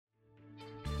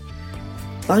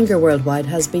Bangor Worldwide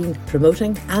has been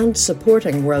promoting and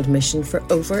supporting World Mission for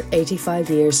over 85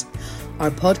 years. Our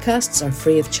podcasts are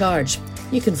free of charge.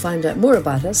 You can find out more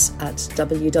about us at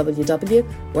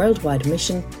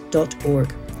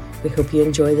www.worldwidemission.org. We hope you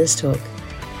enjoy this talk.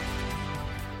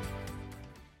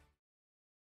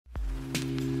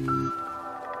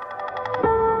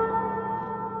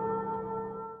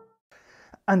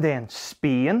 And then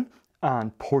Spain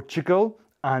and Portugal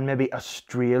and maybe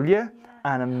Australia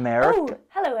and America. Oh,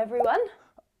 hello everyone.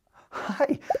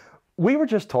 Hi. We were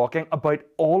just talking about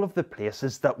all of the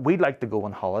places that we'd like to go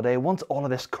on holiday once all of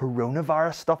this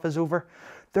coronavirus stuff is over.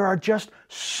 There are just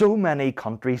so many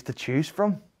countries to choose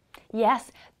from.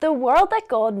 Yes, the world that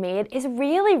God made is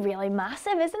really, really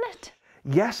massive, isn't it?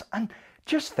 Yes, and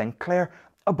just think, Claire,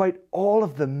 about all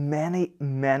of the many,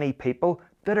 many people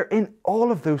that are in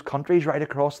all of those countries right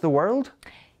across the world.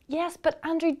 Yes, but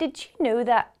Andrew, did you know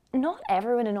that not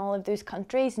everyone in all of those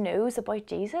countries knows about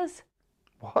Jesus?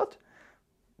 What?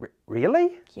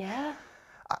 Really? Yeah.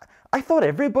 I thought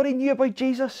everybody knew about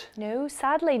Jesus. No,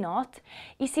 sadly not.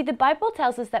 You see, the Bible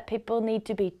tells us that people need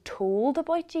to be told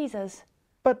about Jesus.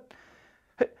 But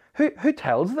who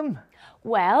tells them?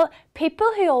 Well, people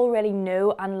who already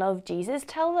know and love Jesus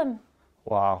tell them.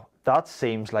 Wow, that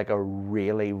seems like a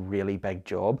really, really big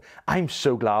job. I'm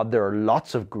so glad there are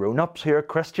lots of grown-ups who are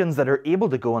Christians that are able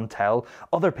to go and tell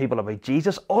other people about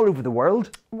Jesus all over the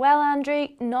world. Well, Andrew,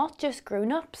 not just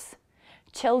grown-ups.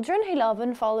 Children who love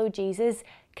and follow Jesus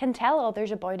can tell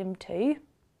others about him too.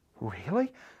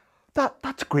 Really?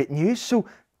 That's great news. So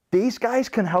these guys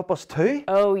can help us too?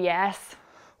 Oh, yes.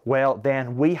 Well,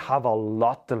 then we have a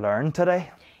lot to learn today.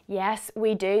 Yes,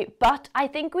 we do. But I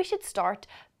think we should start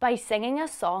by singing a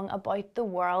song about the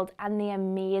world and the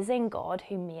amazing God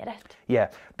who made it. Yeah,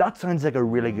 that sounds like a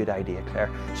really good idea,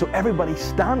 Claire. So everybody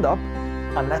stand up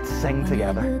and let's sing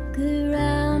together. I look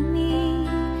around me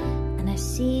and I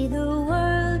see the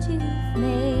world you've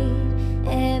made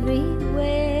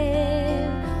everywhere.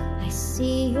 I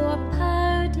see your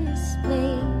power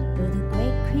displayed. You're the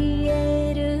great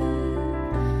creator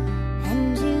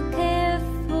and you care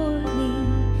for me.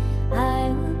 I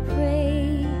will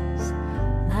praise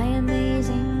my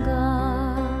amazing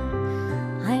God.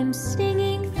 I'm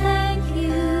singing thank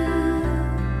you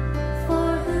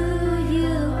for who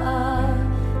you are.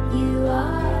 You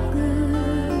are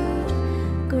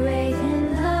good, great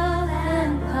in love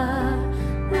and power,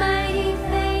 mighty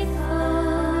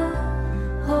faithful,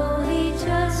 holy,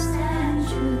 just and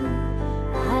true.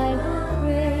 I will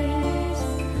praise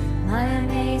my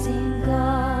amazing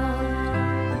God.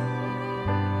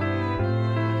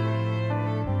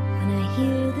 When I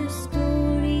hear the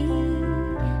story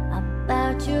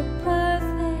about your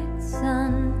perfect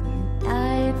Son who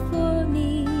died for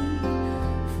me,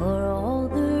 for all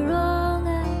the wrong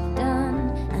I've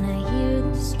done, and I hear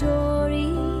the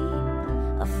story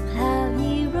of how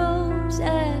he rose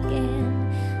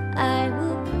again, I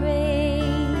will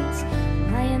praise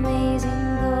my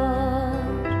amazing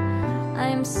God.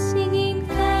 I'm singing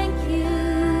thank you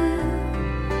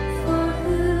for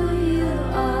who you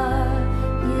are.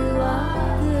 You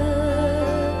are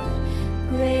good,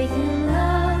 great in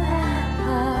love and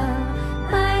power,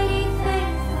 mighty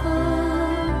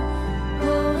faithful,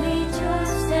 holy,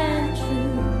 just and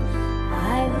true.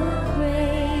 I will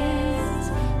praise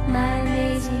my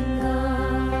amazing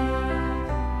God.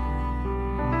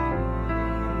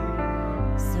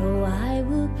 So I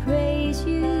will praise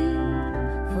you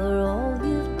for all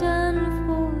you've done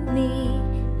for me,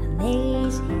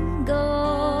 amazing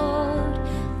God.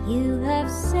 You have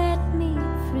set me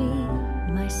free,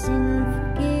 my sin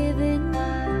forgiven,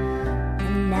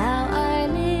 and now I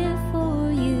live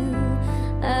for you.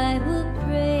 I will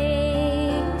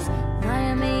praise my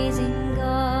amazing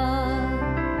God.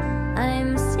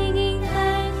 I'm singing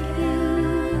thank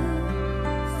you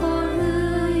for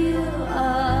who you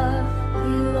are.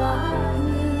 You are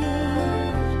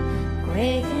good,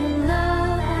 great in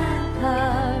love and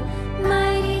power,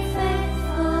 mighty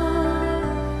faithful,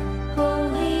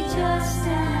 holy, just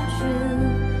and true.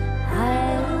 I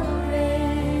will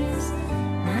praise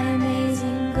my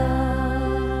amazing God.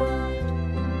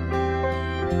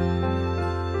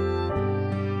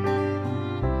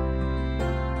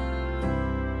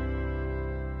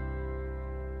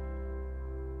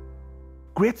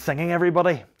 Great singing,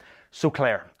 everybody. So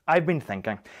Claire, I've been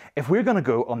thinking, if we're going to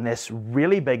go on this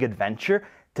really big adventure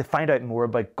to find out more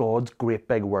about God's great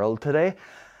big world today,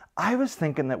 I was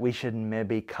thinking that we should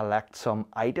maybe collect some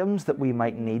items that we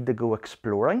might need to go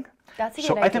exploring. That's a good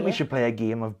So I think we idea. should play a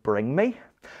game of Bring Me.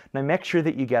 Now make sure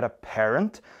that you get a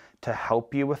parent to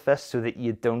help you with this so that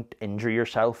you don't injure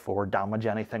yourself or damage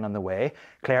anything on the way,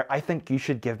 Claire, I think you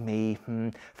should give me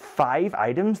 5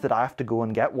 items that I have to go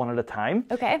and get one at a time.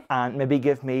 Okay. And maybe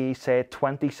give me, say,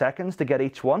 20 seconds to get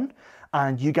each one.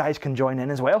 And you guys can join in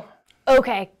as well.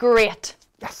 Okay, great.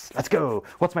 Yes, let's go.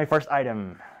 What's my first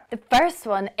item? The first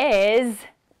one is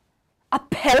a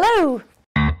pillow.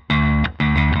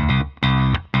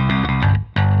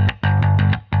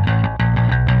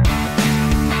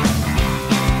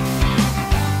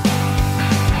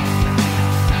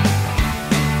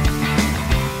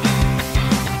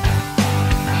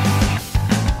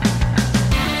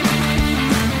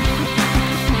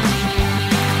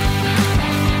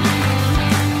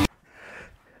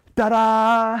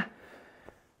 Ta-da!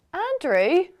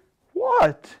 Andrew,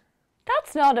 What?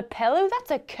 that's not a pillow,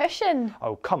 that's a cushion.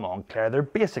 Oh, come on, Claire. They're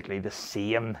basically the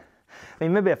same. I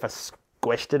mean, maybe if I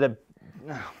squished it,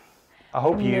 I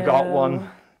hope you got one.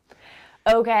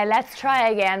 Okay, let's try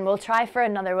again. We'll try for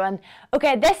another one.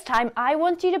 Okay, this time I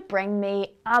want you to bring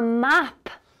me a map.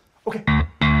 Okay.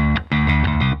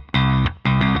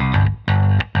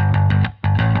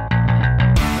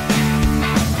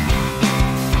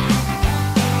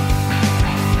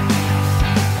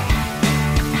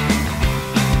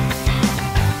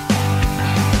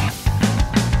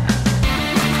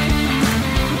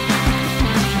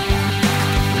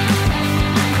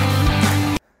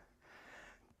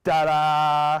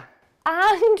 Ta-da!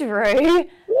 Andrew,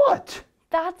 What?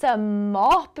 that's a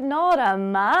mop, not a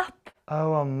map.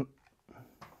 Oh,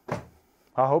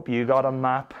 I hope you got a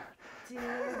map.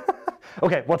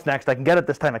 Okay, what's next? I can get it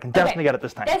this time. I can definitely get it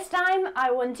this time. This time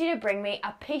I want you to bring me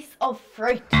a piece of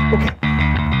fruit. Okay.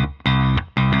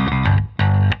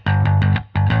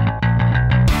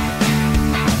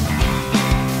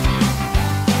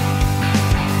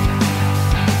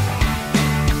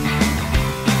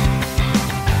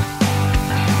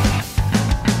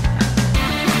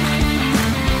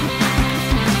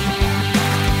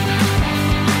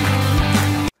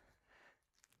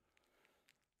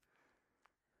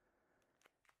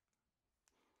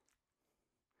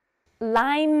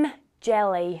 Lime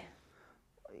jelly.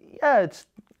 Yeah,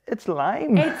 it's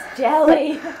lime. It's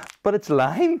jelly. But it's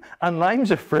lime, and lime's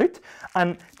a fruit,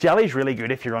 and jelly's really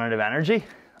good if you run out of energy,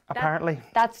 apparently.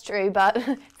 That's true, but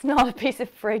it's not a piece of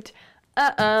fruit.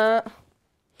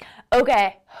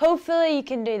 Okay, hopefully you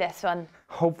can do this one.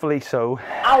 Hopefully so.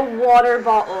 A water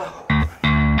bottle.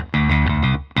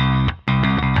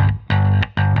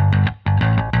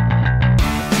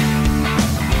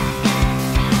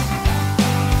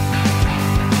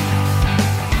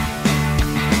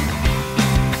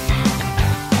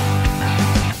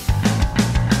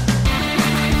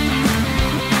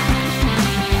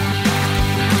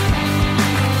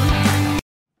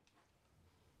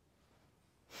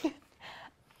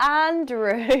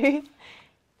 Andrew,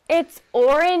 it's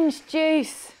orange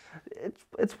juice.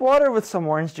 It's water with some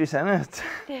orange juice in it.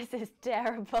 This is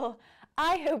terrible.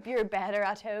 I hope you're better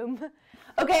at home.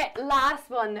 Okay, last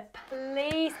one.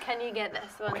 Please, can you get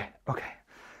this one? Okay.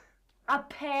 A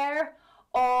pair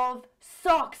of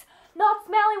socks. Not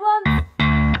smelly ones.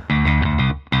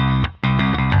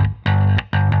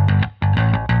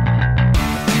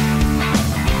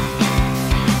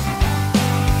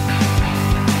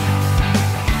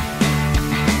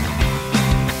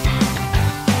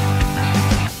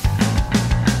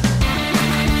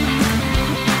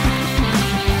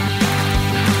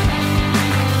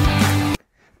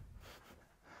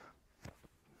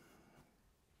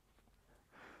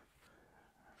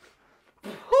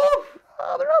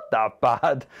 Oh, they're not that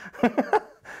bad.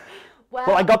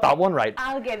 Well, I got that one right.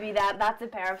 I'll give you that. That's a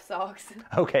pair of socks.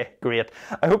 Okay, great.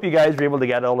 I hope you guys were able to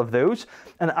get all of those.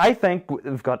 And I think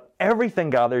we've got everything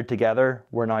gathered together.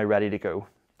 We're now ready to go.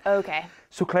 Okay.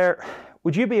 So Claire,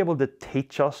 would you be able to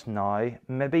teach us now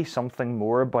maybe something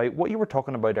more about what you were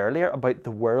talking about earlier, about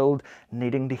the world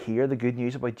needing to hear the good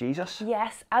news about Jesus?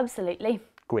 Yes, absolutely.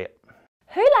 Great.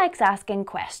 Who likes asking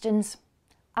questions?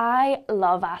 I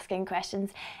love asking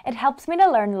questions. It helps me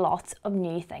to learn lots of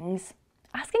new things.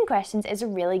 Asking questions is a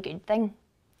really good thing.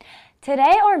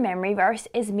 Today our memory verse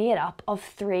is made up of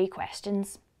 3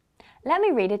 questions. Let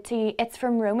me read it to you. It's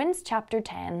from Romans chapter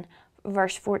 10,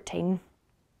 verse 14.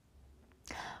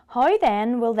 How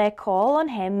then will they call on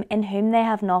him in whom they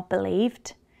have not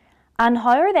believed? And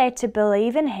how are they to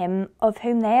believe in him of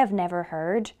whom they have never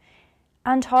heard?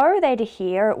 And how are they to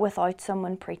hear without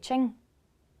someone preaching?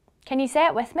 Can you say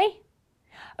it with me?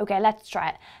 Okay, let's try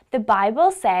it. The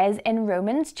Bible says in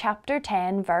Romans chapter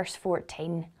 10, verse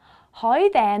 14, how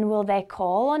then will they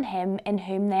call on him in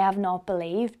whom they have not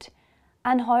believed?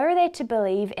 And how are they to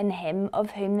believe in him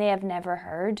of whom they have never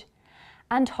heard?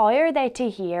 And how are they to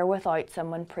hear without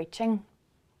someone preaching?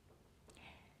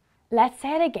 Let's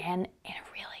say it again in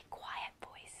a really quiet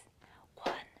voice.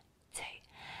 1, 2.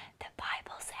 The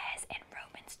Bible says in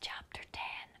Romans chapter 10,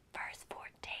 verse 14,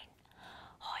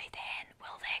 how then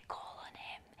will they call on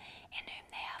him in whom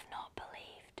they have not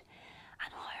believed?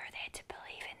 And how are they to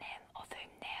believe in him of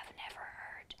whom they have never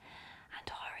heard? And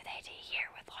how are they to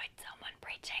hear without someone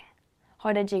preaching?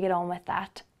 How did you get on with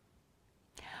that?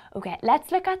 Okay,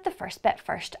 let's look at the first bit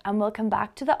first, and we'll come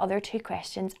back to the other 2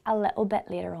 questions a little bit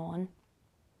later on.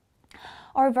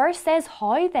 Our verse says,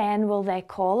 how then will they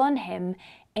call on him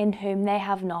in whom they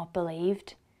have not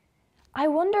believed? I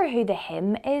wonder who the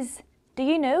him is. Do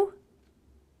you know?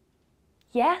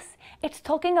 Yes, it's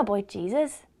talking about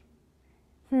Jesus.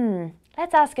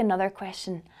 Let's ask another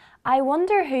question. I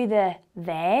wonder who the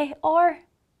they are.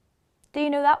 Do you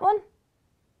know that one?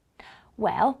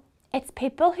 Well, it's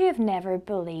people who have never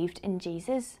believed in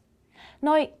Jesus.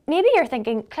 Now, maybe you're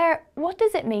thinking, Claire, what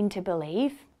does it mean to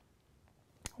believe?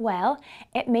 Well,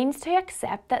 it means to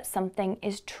accept that something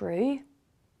is true.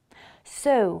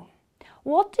 So,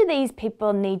 what do these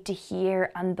people need to hear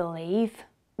and believe?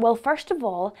 Well, first of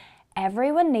all,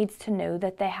 everyone needs to know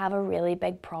that they have a really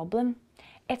big problem.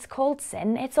 It's called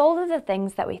sin. It's all of the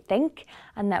things that we think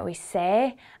and that we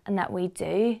say and that we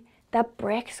do that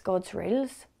breaks God's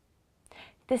rules.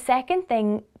 The second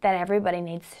thing that everybody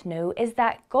needs to know is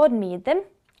that God made them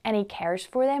and He cares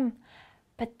for them.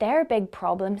 But their big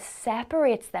problem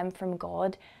separates them from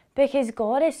God because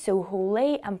God is so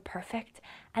holy and perfect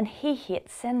and He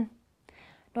hates sin.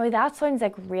 Now that sounds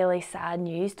like really sad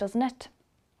news, doesn't it?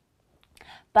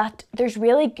 But there's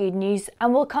really good news,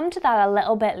 and we'll come to that a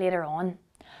little bit later on.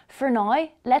 For now,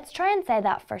 let's try and say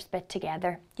that first bit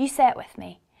together. You say it with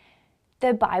me.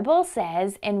 The Bible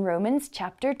says in Romans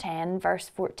chapter 10 verse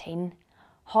 14,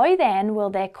 how then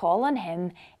will they call on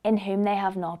him in whom they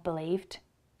have not believed?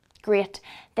 Great.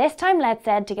 This time let's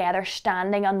say it together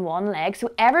standing on one leg. So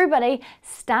everybody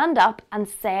stand up and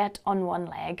say it on one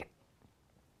leg.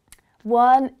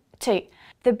 1, 2.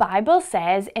 The Bible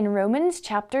says in Romans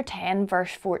chapter 10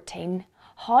 verse 14,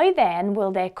 how then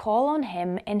will they call on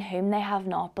him in whom they have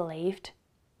not believed?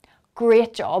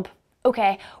 Great job.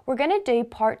 Okay, we're going to do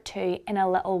part 2 in a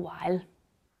little while.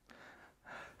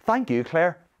 Thank you,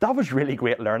 Claire. That was really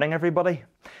great learning, everybody.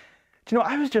 Do you know,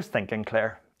 I was just thinking,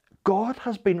 Claire, God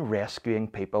has been rescuing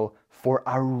people for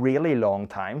a really long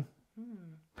time.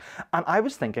 And I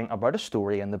was thinking about a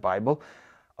story in the Bible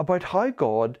about how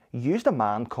God used a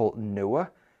man called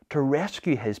Noah to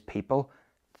rescue his people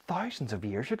thousands of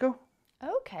years ago.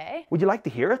 Okay. Would you like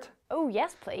to hear it? Oh,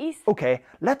 yes, please. Okay,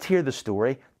 let's hear the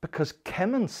story because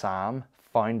Kim and Sam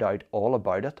found out all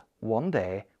about it one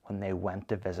day when they went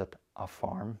to visit a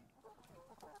farm.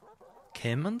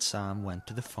 Kim and Sam went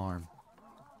to the farm.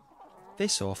 They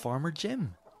saw Farmer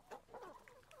Jim.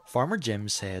 Farmer Jim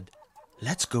said,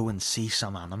 let's go and see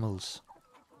some animals.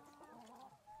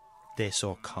 They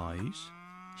saw cows,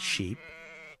 sheep,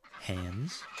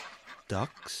 hens,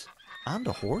 ducks, and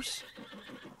a horse.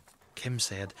 Kim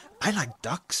said, I like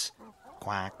ducks.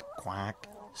 Quack, quack,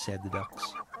 said the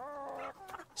ducks.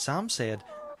 Sam said,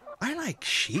 I like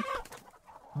sheep.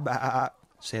 Bah,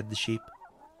 said the sheep.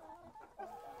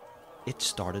 It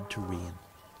started to rain.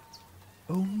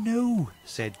 Oh no,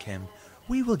 said Kim,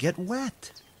 we will get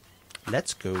wet.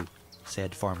 Let's go,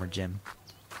 said Farmer Jim.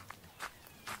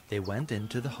 They went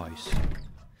into the house.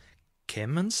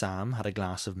 Kim and Sam had a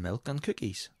glass of milk and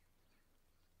cookies.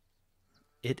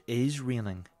 It is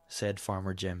raining, said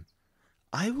Farmer Jim.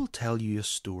 I will tell you a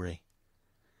story.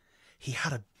 He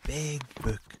had a big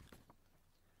book.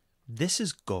 This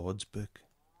is God's book.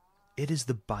 It is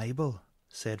the Bible,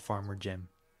 said Farmer Jim.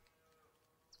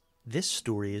 This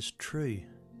story is true.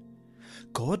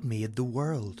 God made the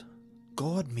world.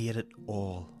 God made it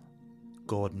all.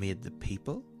 God made the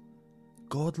people.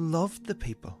 God loved the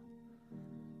people.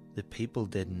 The people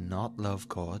did not love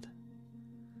God.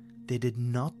 They did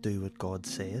not do what God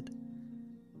said.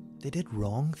 They did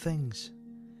wrong things.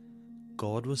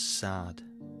 God was sad.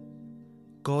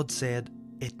 God said,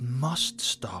 it must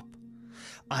stop.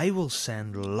 I will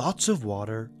send lots of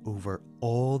water over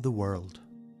all the world.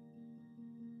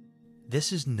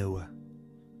 This is Noah.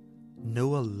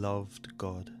 Noah loved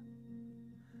God.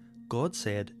 God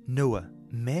said, Noah,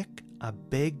 make a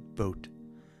big boat.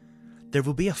 There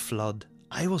will be a flood.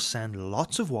 I will send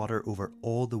lots of water over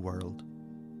all the world.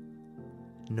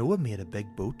 Noah made a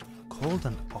big boat called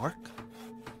an ark.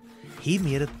 He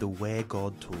made it the way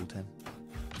God told him.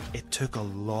 It took a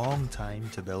long time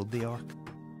to build the ark.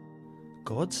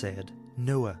 God said,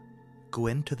 Noah, go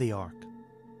into the ark.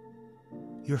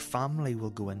 Your family will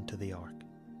go into the ark.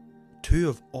 2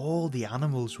 of all the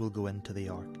animals will go into the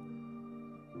ark.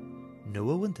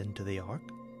 Noah went into the ark.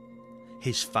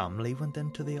 His family went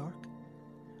into the ark.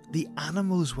 The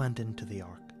animals went into the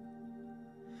ark.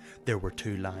 There were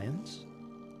 2 lions,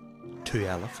 2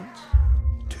 elephants,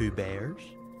 2 bears,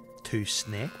 2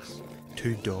 snakes,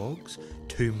 2 dogs,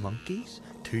 2 monkeys,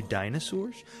 2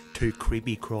 dinosaurs, 2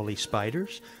 creepy crawly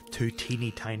spiders, 2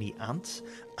 teeny tiny ants,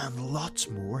 and lots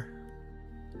more.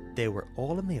 They were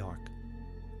all in the ark.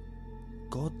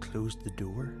 God closed the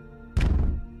door.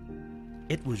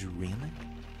 It was raining.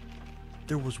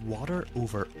 There was water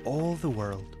over all the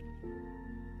world.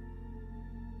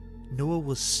 Noah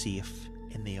was safe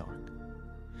in the ark.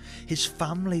 His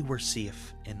family were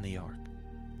safe in the ark.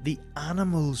 The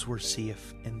animals were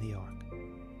safe in the ark.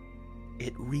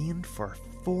 It rained for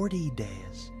 40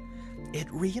 days. It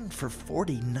rained for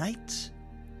 40 nights.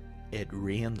 It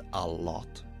rained a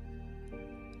lot.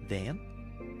 Then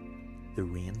the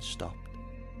rain stopped.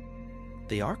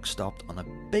 The ark stopped on a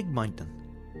big mountain.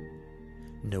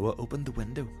 Noah opened the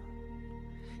window.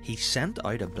 He sent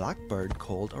out a black bird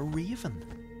called a raven.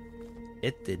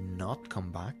 It did not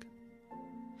come back.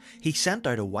 He sent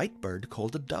out a white bird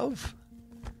called a dove.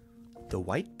 The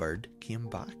white bird came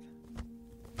back.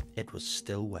 It was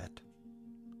still wet.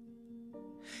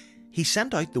 He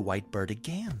sent out the white bird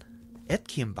again. It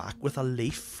came back with a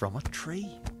leaf from a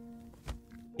tree.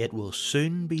 It will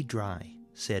soon be dry,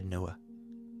 said Noah.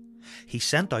 He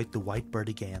sent out the white bird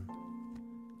again.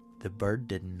 The bird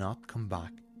did not come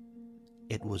back.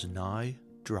 It was now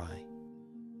dry.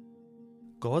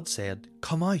 God said,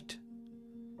 "Come out."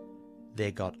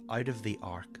 They got out of the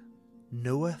ark.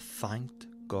 Noah thanked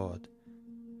God.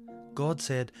 God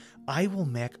said, "I will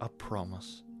make a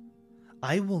promise.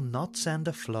 I will not send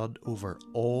a flood over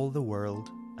all the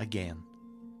world again."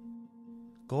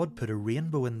 God put a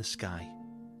rainbow in the sky.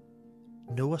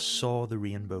 Noah saw the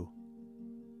rainbow.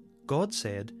 God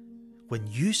said, "When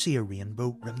you see a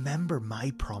rainbow, remember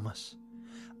my promise.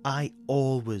 I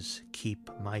always keep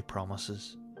my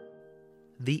promises."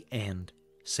 The end,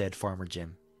 said Farmer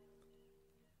Jim.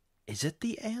 Is it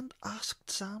the end? Asked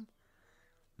Sam.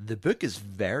 The book is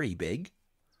very big.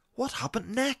 What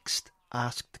happened next?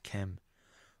 Asked Kim.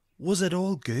 Was it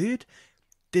all good?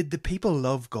 Did the people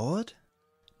love God?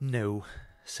 No,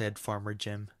 said Farmer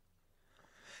Jim.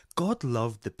 God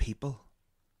loved the people,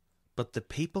 but the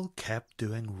people kept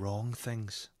doing wrong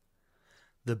things.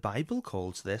 The Bible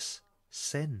calls this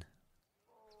sin.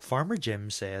 Farmer Jim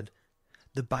said,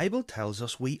 "The Bible tells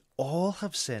us we all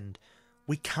have sinned.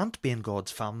 We can't be in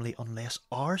God's family unless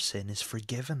our sin is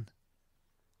forgiven."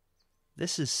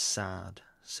 This is sad,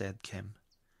 said Kim.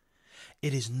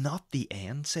 It is not the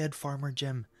end, said Farmer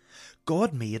Jim.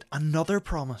 God made another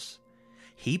promise.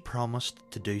 He promised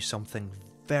to do something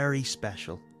very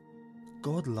special.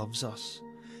 God loves us,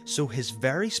 so his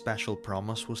very special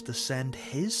promise was to send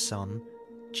his son,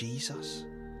 Jesus.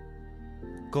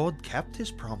 God kept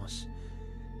his promise.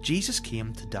 Jesus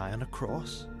came to die on a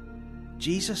cross.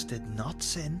 Jesus did not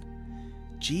sin.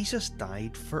 Jesus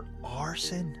died for our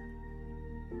sin.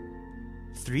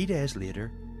 3 days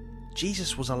later,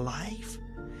 Jesus was alive.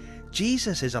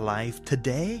 Jesus is alive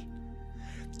today.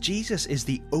 Jesus is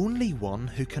the only one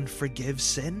who can forgive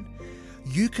sin.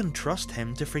 You can trust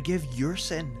him to forgive your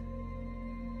sin.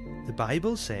 The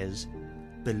Bible says,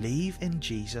 "Believe in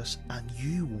Jesus and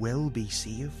you will be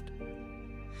saved."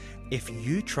 If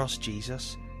you trust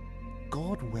Jesus,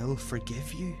 God will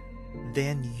forgive you.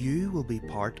 Then you will be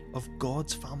part of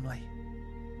God's family.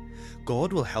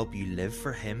 God will help you live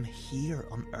for him here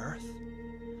on earth.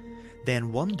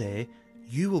 Then one day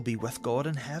you will be with God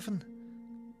in heaven.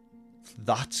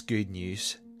 That's good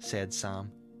news, said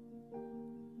Sam.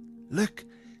 Look,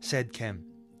 said Kim,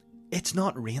 it's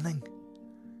not raining.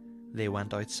 They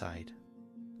went outside.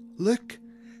 Look,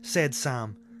 said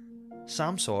Sam.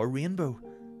 Sam saw a rainbow.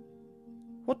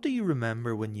 What do you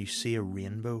remember when you see a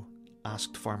rainbow?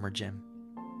 Asked Farmer Jim.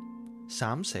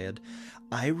 Sam said,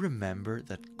 I remember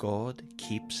that God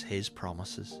keeps his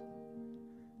promises.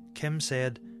 Kim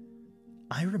said,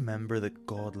 I remember that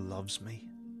God loves me.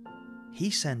 He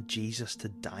sent Jesus to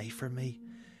die for me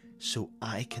so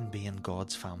I can be in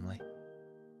God's family.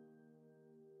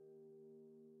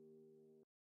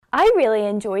 I really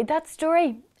enjoyed that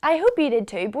story. I hope you did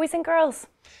too, boys and girls.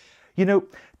 You know,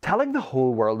 telling the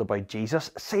whole world about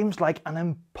Jesus seems like an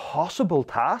impossible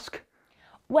task.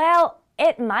 Well,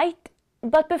 it might,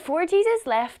 but before Jesus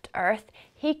left Earth,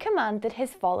 he commanded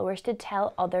his followers to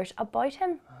tell others about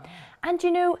him. And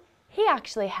you know, he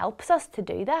actually helps us to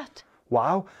do that.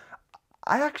 Wow.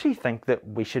 I actually think that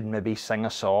we should maybe sing a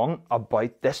song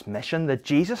about this mission that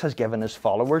Jesus has given his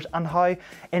followers and how,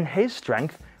 in his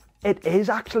strength, it is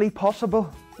actually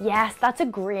possible. Yes, that's a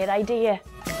great idea.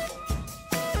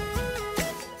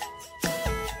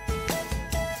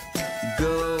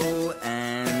 Go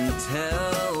and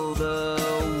tell the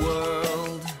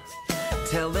world,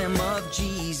 tell them of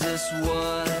Jesus,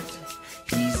 what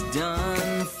he's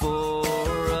done for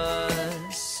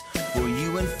us, for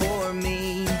you and for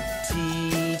me,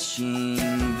 teaching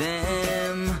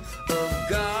them of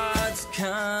God's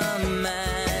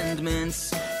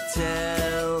commandments,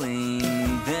 telling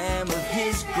them of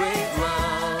his great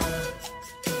love.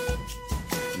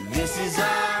 This is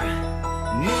our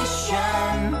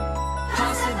mission,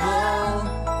 possible,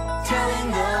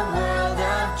 telling the world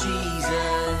of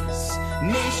Jesus.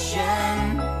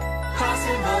 Mission,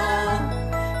 possible,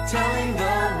 telling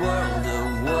the world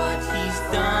of what he's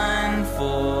done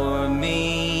for me.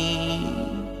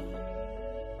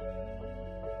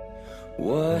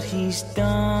 What he's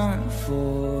done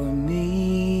for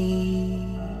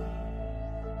me.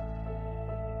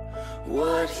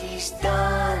 What he's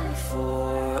done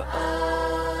for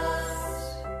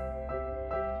us.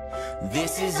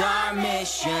 This is our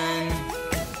mission.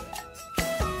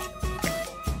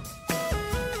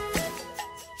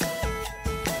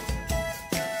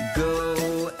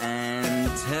 Go and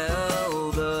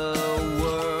tell the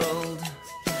world,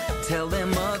 tell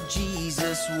them of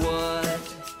Jesus, what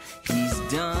he's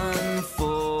done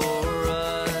for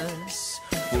us,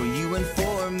 for you and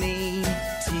for me,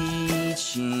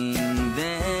 teaching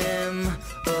them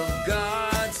of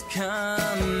God's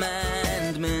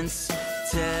commandments,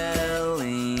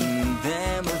 telling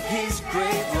them of his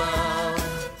great love.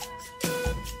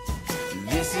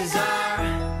 This is our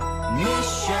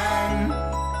mission,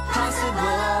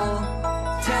 possible,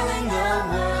 telling the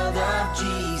world of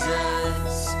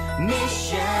Jesus.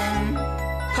 Mission,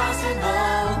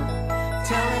 possible,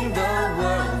 telling the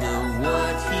world of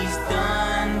what he's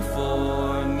done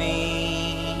for me.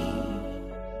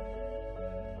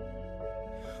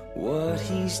 What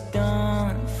he's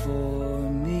done for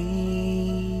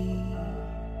me.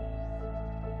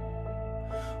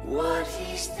 What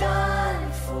he's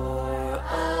done for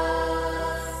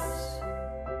us.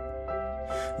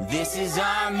 This is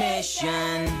our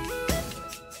mission.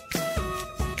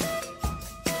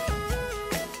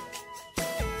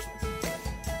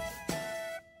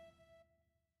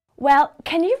 Well,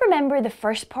 can you remember the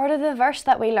first part of the verse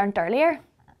that we learnt earlier?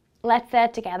 Let's say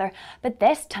it together, but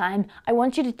this time I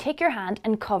want you to take your hand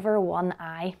and cover one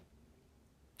eye.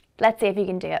 Let's see if you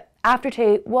can do it. After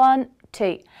two, 1,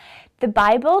 2. The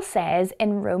Bible says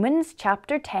in Romans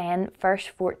chapter 10, verse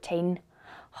 14,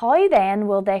 "How then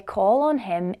will they call on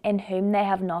him in whom they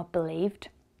have not believed?"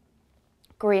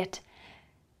 Great.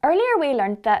 Earlier we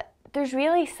learnt that there's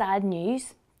really sad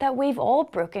news, that we've all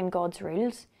broken God's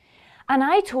rules. And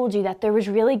I told you that there was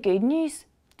really good news.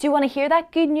 Do you want to hear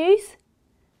that good news?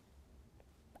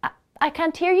 I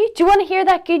can't hear you. Do you want to hear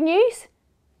that good news?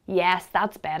 Yes,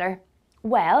 that's better.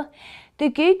 Well, the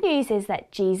good news is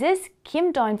that Jesus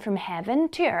came down from heaven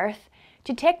to earth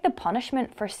to take the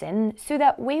punishment for sin so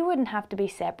that we wouldn't have to be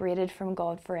separated from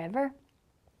God forever.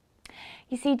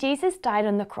 You see, Jesus died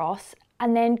on the cross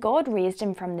and then God raised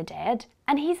him from the dead,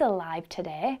 and he's alive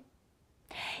today.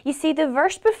 You see, the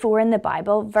verse before in the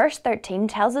Bible, verse 13,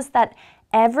 tells us that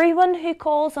everyone who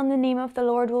calls on the name of the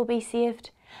Lord will be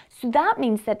saved. So that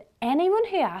means that anyone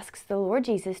who asks the Lord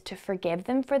Jesus to forgive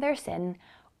them for their sin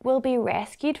will be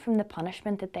rescued from the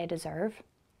punishment that they deserve.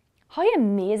 How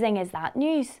amazing is that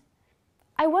news?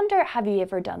 I wonder, have you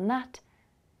ever done that?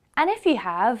 And if you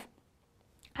have,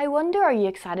 I wonder, are you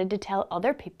excited to tell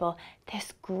other people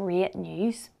this great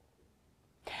news?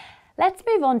 Let's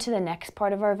move on to the next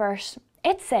part of our verse.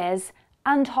 It says,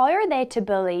 "And how are they to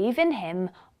believe in him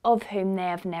of whom they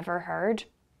have never heard?"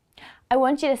 I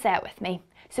want you to say it with me.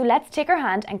 So let's take our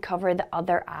hand and cover the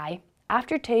other eye.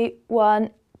 After two,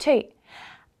 1, 2.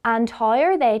 "And how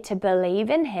are they to believe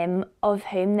in him of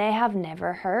whom they have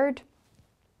never heard?"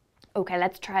 Okay,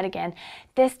 let's try it again.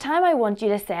 This time I want you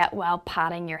to say it while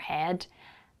patting your head.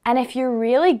 And if you're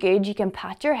really good, you can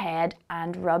pat your head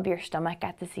and rub your stomach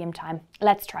at the same time.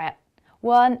 Let's try it.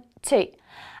 1, 2.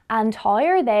 "And how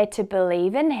are they to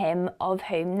believe in him of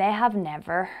whom they have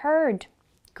never heard?"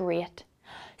 Great.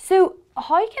 So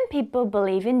how can people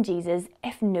believe in Jesus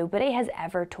if nobody has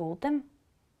ever told them?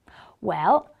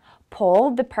 Well,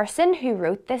 Paul, the person who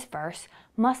wrote this verse,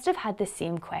 must have had the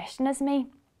same question as me.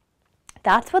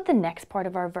 That's what the next part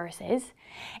of our verse is.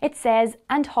 It says,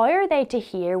 "And how are they to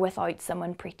hear without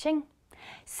someone preaching?"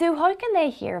 So how can they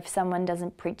hear if someone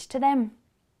doesn't preach to them?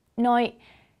 Now,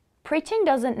 preaching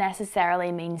doesn't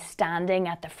necessarily mean standing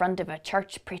at the front of a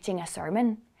church preaching a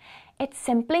sermon. It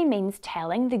simply means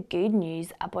telling the good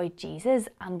news about Jesus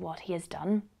and what he has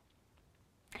done.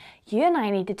 You and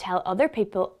I need to tell other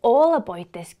people all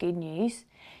about this good news.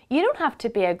 You don't have to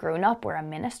be a grown-up or a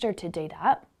minister to do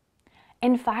that.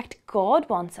 In fact, God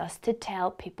wants us to tell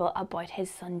people about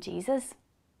his son Jesus.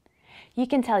 You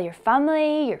can tell your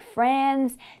family, your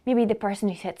friends, maybe the person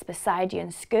who sits beside you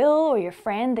in school or your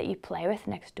friend that you play with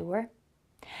next door.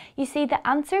 You see, the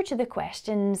answer to the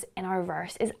questions in our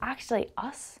verse is actually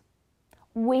us.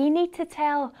 We need to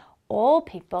tell all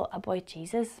people about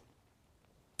Jesus.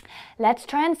 Let's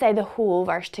try and say the whole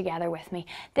verse together with me.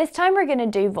 This time we're going to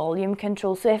do volume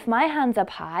control. So if my hand's up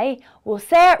high, we'll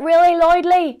say it really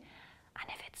loudly. And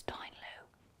if it's down low,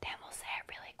 then we'll say it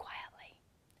really quietly.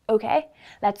 Okay,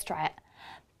 let's try it.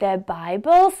 The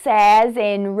Bible says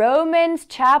in Romans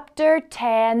chapter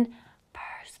 10,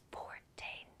 verse 14,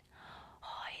 how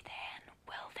then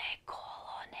will they call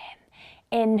on him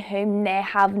in whom they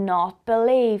have not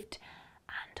believed?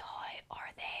 And how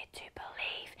are they to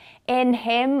believe in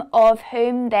him of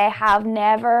whom they have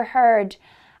never heard?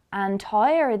 And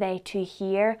how are they to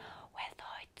hear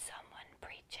without someone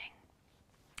preaching?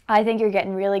 I think you're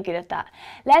getting really good at that.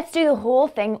 Let's do the whole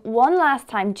thing one last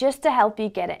time just to help you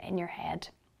get it in your head.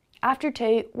 After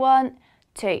 2, 1,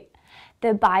 2.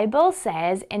 The Bible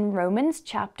says in Romans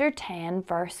chapter 10,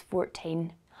 verse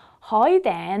 14, how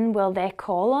then will they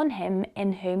call on him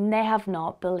in whom they have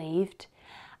not believed?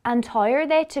 And how are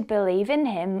they to believe in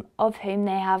him of whom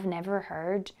they have never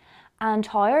heard? And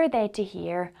how are they to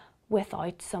hear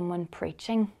without someone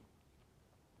preaching?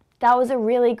 That was a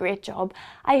really great job.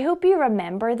 I hope you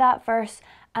remember that verse,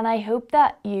 and I hope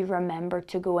that you remember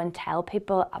to go and tell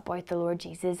people about the Lord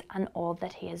Jesus and all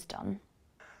that he has done.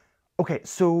 Okay,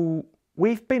 so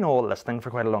we've been all listening for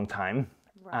quite a long time.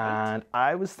 Right. And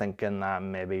I was thinking that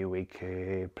maybe we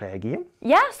could play a game.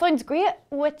 Yeah, sounds great.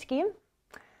 Which game?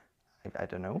 I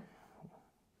don't know.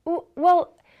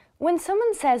 Well, when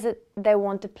someone says that they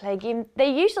want to play a game, they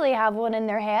usually have one in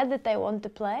their head that they want to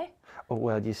play. Oh,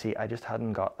 well, you see, I just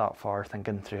hadn't got that far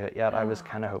thinking through it yet. I was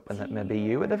kind of hoping that maybe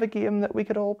you would have a game that we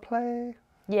could all play.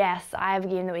 Yes, I have a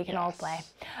game that we can all play.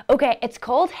 Okay, it's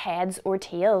called Heads or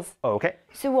Tails. Okay.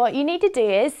 So what you need to do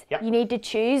is Yep. you need to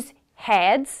choose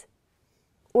heads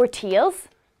or tails.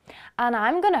 And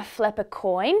I'm going to flip a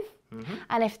coin.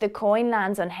 And if the coin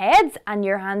lands on heads and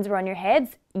your hands were on your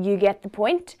heads, you get the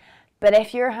point. But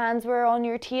if your hands were on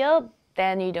your tail,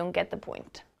 then you don't get the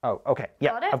point. Oh, okay.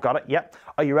 Yeah, Got it? I've got it. Yeah.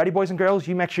 Are you ready, boys and girls?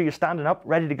 You make sure you're standing up,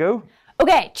 ready to go.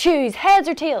 Okay, choose heads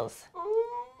or tails.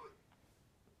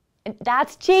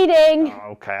 That's cheating.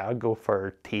 Okay, I'll go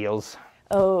for tails.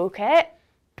 Okay.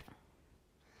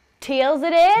 Tails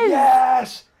it is.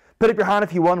 Yes! Put up your hand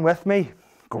if you won with me.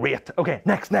 Great. Okay,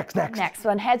 next. Next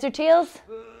one, heads or tails?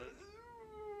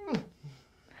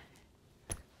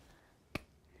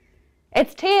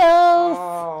 It's tails.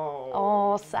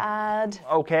 Oh, sad.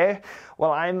 Okay.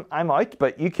 Well, I'm out,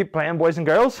 but you keep playing, boys and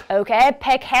girls. Okay,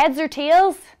 pick heads or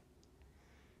tails.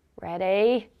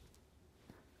 Ready?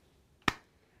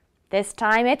 This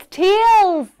time it's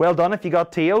tails. Well done if you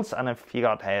got tails, and if you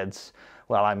got heads,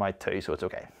 well, I'm out too, so it's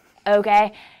okay.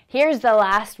 Okay, here's the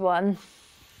last one.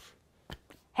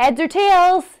 Heads or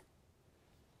tails?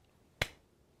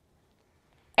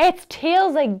 It's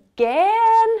tails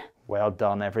again. Well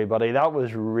done, everybody. That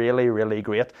was really, really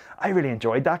great. I really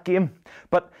enjoyed that game.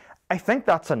 But I think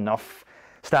that's enough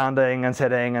standing and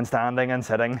sitting and standing and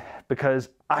sitting, because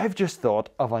I've just thought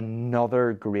of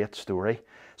another great story.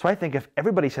 So I think if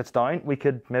everybody sits down, we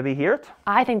could maybe hear it.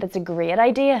 I think that's a great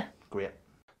idea. Great.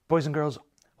 Boys and girls,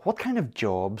 what kind of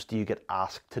jobs do you get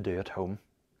asked to do at home?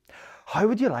 How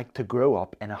would you like to grow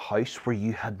up in a house where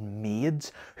you had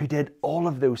maids who did all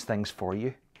of those things for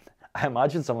you? I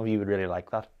imagine some of you would really like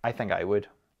that. I think I would.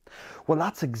 Well,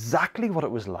 that's exactly what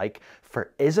it was like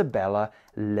for Isabella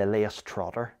Lilias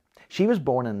Trotter. She was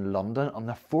born in London on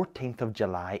the 14th of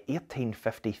July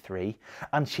 1853,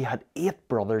 and she had 8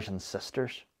 brothers and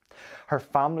sisters. Her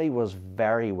family was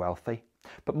very wealthy,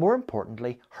 but more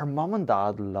importantly, her mum and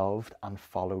dad loved and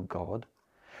followed God.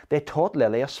 They taught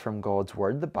Lilias from God's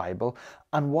Word, the Bible,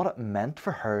 and what it meant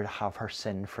for her to have her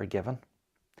sin forgiven.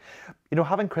 You know,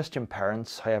 having Christian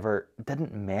parents, however,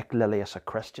 didn't make Lilias a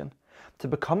Christian. To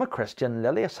become a Christian,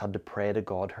 Lilias had to pray to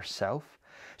God herself.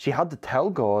 She had to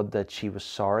tell God that she was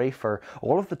sorry for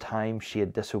all of the time she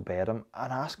had disobeyed him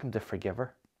and ask him to forgive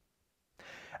her.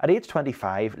 At age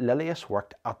 25, Lilias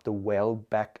worked at the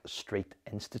Welbeck Street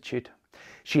Institute.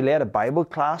 She led a Bible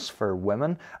class for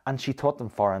women, and she taught them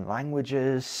foreign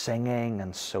languages, singing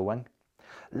and sewing.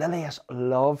 Lilias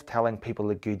loved telling people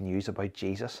the good news about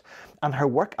Jesus, and her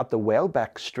work at the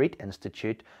Welbeck Street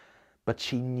Institute But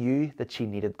she knew that she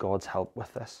needed God's help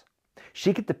with this.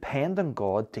 She could depend on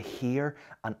God to hear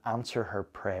and answer her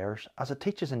prayers, as it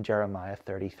teaches in Jeremiah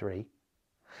 33.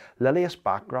 Lilia's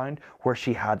background, where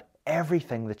she had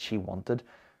everything that she wanted,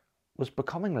 was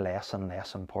becoming less and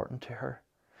less important to her.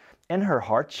 In her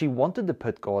heart, she wanted to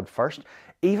put God first,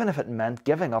 even if it meant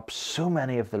giving up so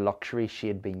many of the luxuries she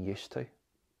had been used to.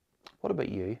 What about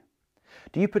you?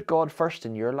 Do you put God first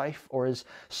in your life, or is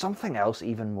something else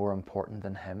even more important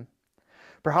than Him?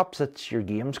 Perhaps it's your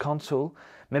games console.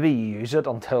 Maybe you use it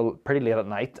until pretty late at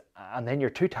night, and then you're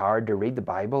too tired to read the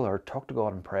Bible or talk to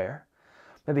God in prayer.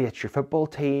 Maybe it's your football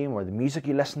team, or the music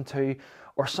you listen to,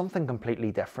 or something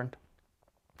completely different.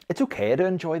 It's okay to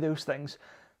enjoy those things,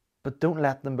 but don't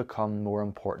let them become more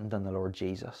important than the Lord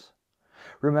Jesus.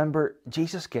 Remember,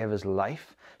 Jesus gave His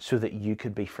life so that you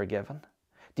could be forgiven.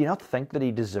 Do you not think that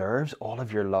He deserves all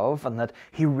of your love, and that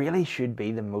He really should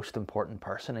be the most important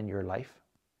person in your life?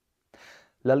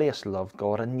 Lilias loved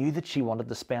God and knew that she wanted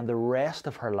to spend the rest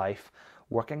of her life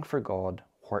working for God,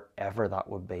 wherever that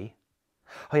would be.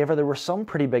 However, there were some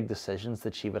pretty big decisions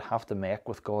that she would have to make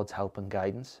with God's help and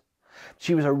guidance.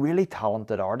 She was a really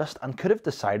talented artist and could have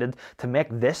decided to make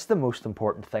this the most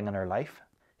important thing in her life.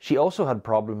 She also had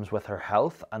problems with her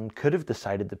health and could have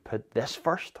decided to put this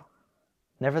first.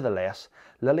 Nevertheless,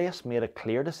 Lilias made a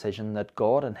clear decision that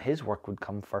God and His work would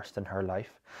come first in her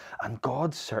life, and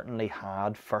God certainly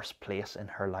had first place in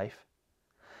her life.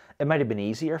 It might have been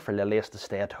easier for Lilias to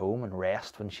stay at home and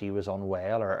rest when she was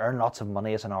unwell, or earn lots of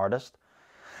money as an artist,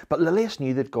 but Lilias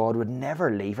knew that God would never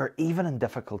leave her, even in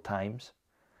difficult times.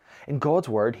 In God's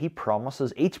word, He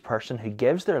promises each person who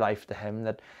gives their life to Him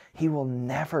that He will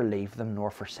never leave them nor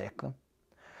forsake them.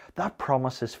 That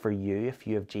promise is for you if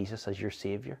you have Jesus as your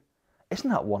Saviour. Isn't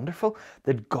that wonderful,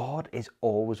 that God is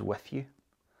always with you?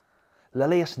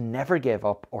 Lilias never gave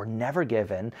up or never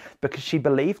gave in because she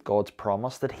believed God's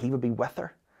promise that He would be with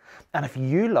her. And if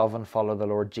you love and follow the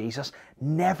Lord Jesus,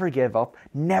 never give up,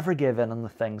 never give in on the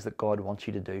things that God wants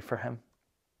you to do for Him.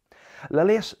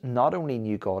 Lilias not only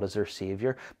knew God as her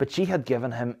Saviour, but she had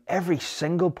given Him every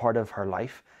single part of her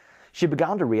life. She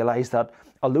began to realise that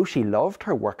although she loved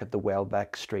her work at the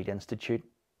Welbeck Street Institute,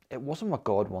 it wasn't what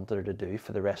God wanted her to do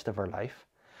for the rest of her life.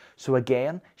 So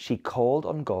again, she called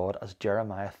on God, as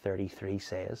Jeremiah 33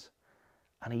 says,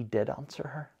 and He did answer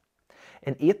her.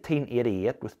 In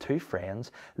 1888, with two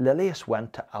friends, Lilias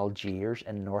went to Algiers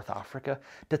in North Africa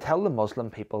to tell the Muslim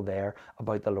people there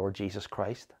about the Lord Jesus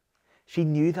Christ. She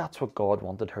knew that's what God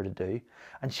wanted her to do,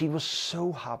 and she was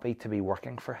so happy to be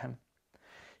working for Him.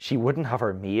 She wouldn't have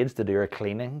her maids to do her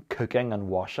cleaning, cooking and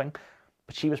washing,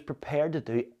 but she was prepared to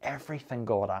do everything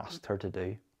God asked her to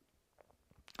do.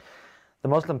 The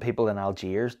Muslim people in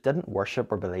Algiers didn't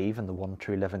worship or believe in the one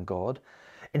true living God.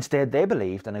 Instead, they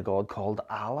believed in a God called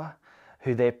Allah,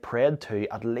 who they prayed to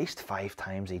at least 5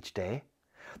 times each day.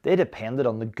 They depended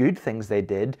on the good things they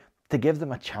did to give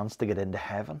them a chance to get into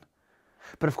heaven.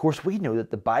 But of course, we know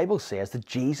that the Bible says that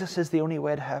Jesus is the only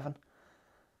way to heaven.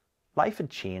 Life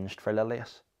had changed for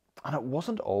Lilias, and it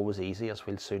wasn't always easy, as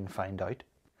we'll soon find out.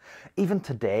 Even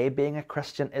today, being a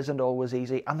Christian isn't always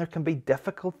easy, and there can be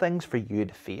difficult things for you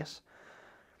to face.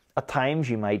 At times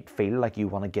you might feel like you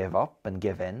want to give up and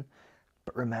give in,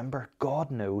 but remember, God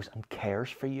knows and cares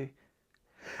for you.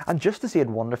 And just as He had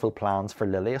wonderful plans for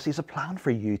Lilias, He's a plan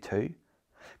for you too.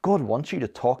 God wants you to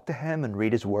talk to Him and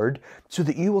read His word so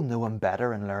that you will know Him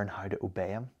better and learn how to obey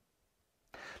Him.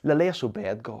 Lilias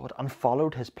obeyed God and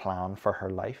followed His plan for her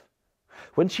life.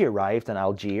 When she arrived in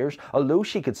Algiers, although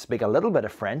she could speak a little bit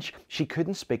of French, she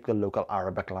couldn't speak the local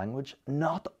Arabic language,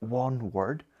 not one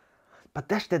word. But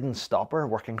this didn't stop her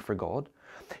working for God.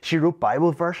 She wrote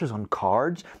Bible verses on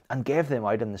cards and gave them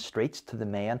out in the streets to the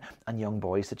men and young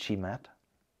boys that she met.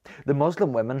 The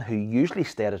Muslim women who usually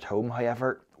stayed at home,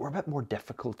 however, were a bit more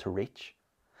difficult to reach.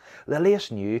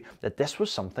 Lilias knew that this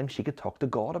was something she could talk to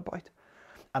God about,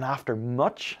 and after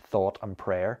much thought and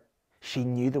prayer, she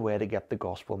knew the way to get the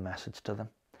gospel message to them.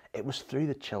 It was through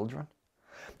the children.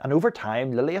 And over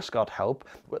time, Lilias got help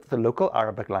with the local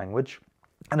Arabic language,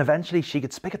 and eventually she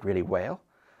could speak it really well.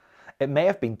 It may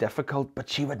have been difficult, but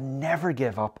she would never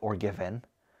give up or give in.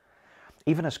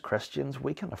 Even as Christians,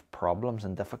 we can have problems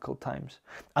in difficult times.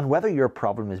 And whether your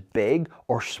problem is big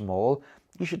or small,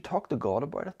 you should talk to God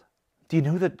about it. Do you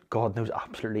know that God knows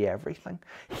absolutely everything?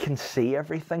 He can see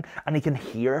everything and He can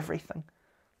hear everything.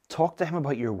 Talk to Him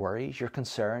about your worries, your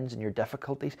concerns and your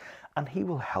difficulties, and He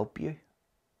will help you.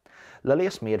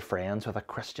 Lilias made friends with a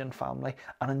Christian family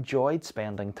and enjoyed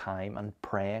spending time and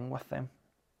praying with them.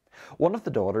 One of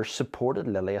the daughters supported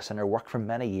Lilias in her work for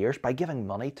many years by giving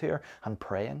money to her and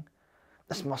praying.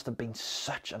 This must have been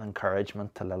such an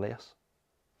encouragement to Lilias.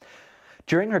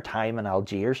 During her time in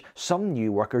Algiers, some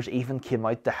new workers even came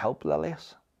out to help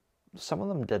Lilias. Some of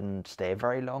them didn't stay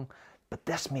very long, but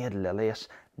this made Lilias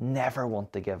never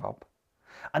want to give up.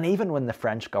 And even when the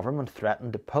French government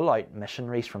threatened to pull out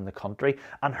missionaries from the country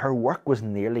and her work was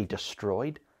nearly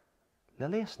destroyed,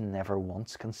 Lilias never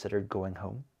once considered going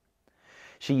home.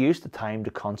 She used the time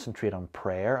to concentrate on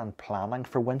prayer and planning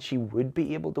for when she would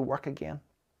be able to work again.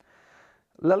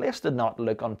 Lilias did not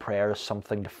look on prayer as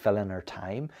something to fill in her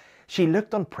time. She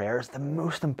looked on prayer as the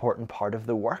most important part of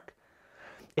the work.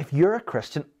 If you're a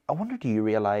Christian, I wonder, do you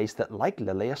realise that, like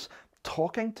Lilias,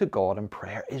 talking to God in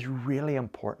prayer is really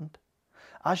important?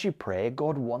 As you pray,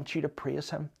 God wants you to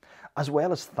praise Him, as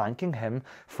well as thanking Him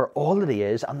for all that He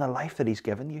is and the life that He's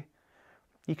given you.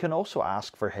 You can also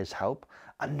ask for His help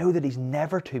and know that He's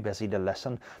never too busy to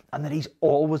listen and that He's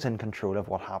always in control of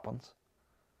what happens.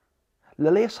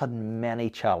 Lilias had many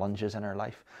challenges in her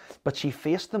life, but she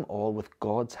faced them all with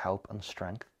God's help and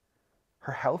strength.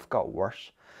 Her health got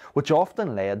worse, which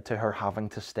often led to her having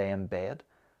to stay in bed.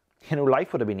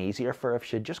 Life would have been easier for her if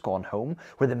she'd just gone home,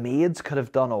 where the maids could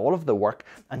have done all of the work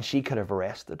and she could have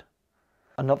rested.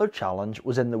 Another challenge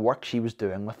was in the work she was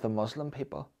doing with the Muslim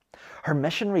people. Her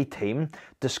missionary team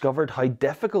discovered how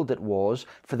difficult it was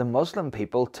for the Muslim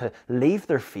people to leave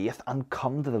their faith and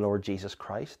come to the Lord Jesus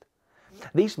Christ.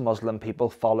 These Muslim people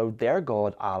followed their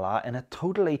God Allah in a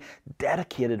totally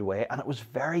dedicated way, and it was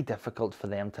very difficult for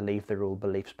them to leave their old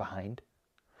beliefs behind.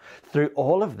 Through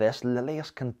all of this, Lilias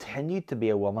continued to be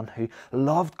a woman who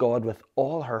loved God with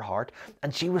all her heart,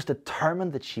 and she was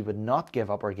determined that she would not give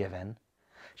up or give in.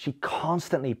 She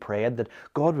constantly prayed that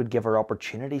God would give her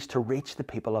opportunities to reach the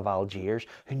people of Algiers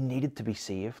who needed to be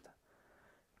saved.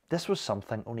 This was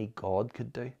something only God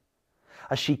could do.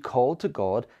 As she called to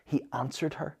God, He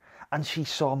answered her, and she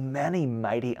saw many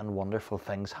mighty and wonderful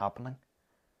things happening.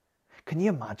 Can you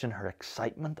imagine her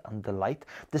excitement and delight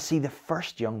to see the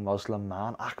first young Muslim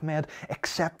man, Ahmed,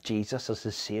 accept Jesus as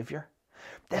his saviour?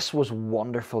 This was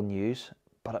wonderful news,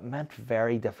 but it meant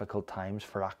very difficult times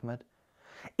for Ahmed.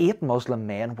 8 Muslim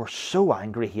men were so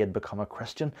angry he had become a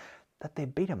Christian that they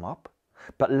beat him up,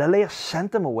 but Lilias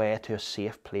sent him away to a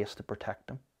safe place to protect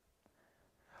him.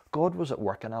 God was at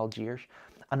work in Algiers,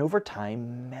 and over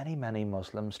time many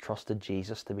Muslims trusted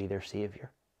Jesus to be their saviour.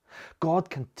 God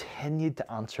continued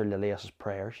to answer Lilias'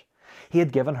 prayers. He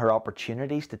had given her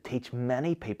opportunities to teach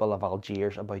many people of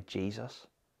Algiers about Jesus.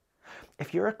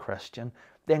 If you're a Christian,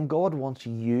 then God wants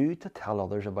you to tell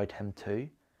others about Him too.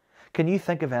 Can you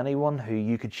think of anyone who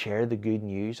you could share the good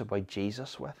news about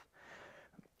Jesus with?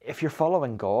 If you're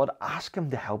following God, ask Him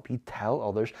to help you tell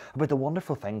others about the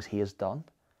wonderful things He has done.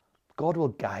 God will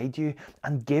guide you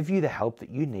and give you the help that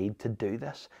you need to do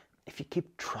this if you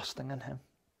keep trusting in Him.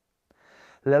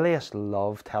 Lilias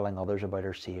loved telling others about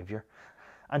her Saviour,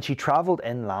 and she travelled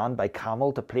inland by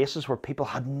camel to places where people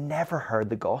had never heard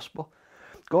the gospel.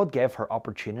 God gave her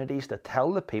opportunities to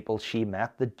tell the people she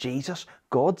met that Jesus,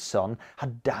 God's Son,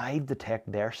 had died to take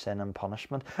their sin and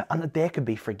punishment, and that they could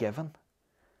be forgiven.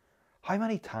 How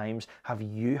many times have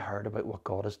you heard about what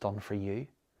God has done for you?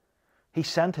 He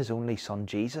sent His only Son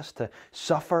Jesus to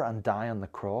suffer and die on the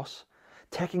cross,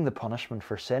 taking the punishment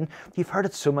for sin. You've heard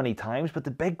it so many times, but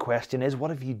the big question is, what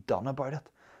have you done about it?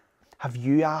 Have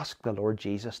you asked the Lord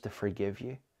Jesus to forgive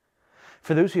you?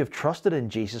 For those who have trusted in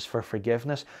Jesus for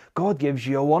forgiveness, God gives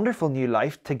you a wonderful new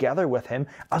life together with Him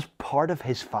as part of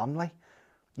His family.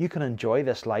 You can enjoy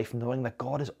this life knowing that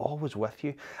God is always with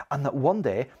you and that one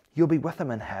day you'll be with Him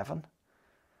in heaven.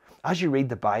 As you read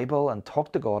the Bible and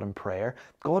talk to God in prayer,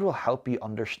 God will help you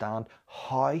understand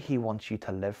how He wants you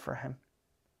to live for Him.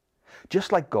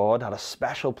 Just like God had a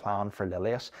special plan for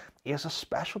Lilias, He has a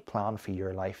special plan for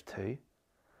your life too.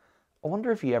 I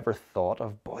wonder if you ever thought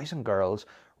of boys and girls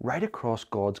right across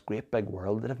God's great big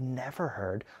world that have never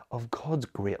heard of God's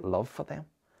great love for them.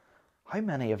 How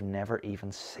many have never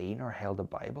even seen or held a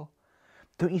Bible?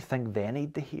 Don't you think they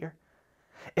need to hear?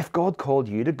 If God called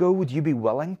you to go, would you be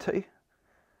willing to?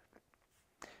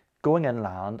 Going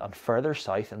inland and further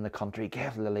south in the country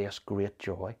gave Lilias great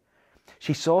joy.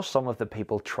 She saw some of the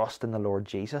people trust in the Lord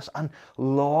Jesus and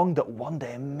longed that one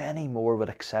day many more would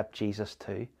accept Jesus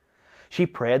too. She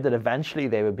prayed that eventually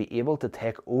they would be able to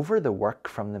take over the work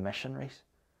from the missionaries.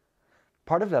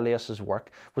 Part of Lilias'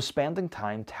 work was spending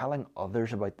time telling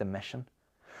others about the mission.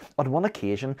 On one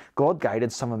occasion, God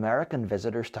guided some American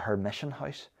visitors to her mission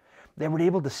house. They were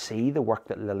able to see the work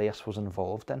that Lilias was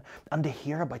involved in and to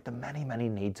hear about the many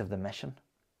needs of the mission.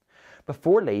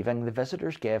 Before leaving, the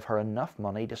visitors gave her enough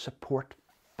money to support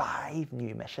 5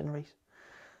 new missionaries.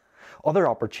 Other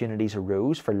opportunities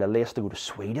arose for Lilias to go to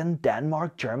Sweden,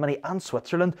 Denmark, Germany and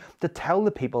Switzerland to tell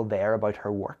the people there about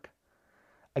her work.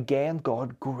 Again,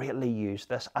 God greatly used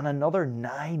this, and another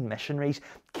 9 missionaries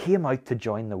came out to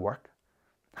join the work.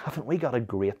 Haven't we got a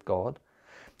great God?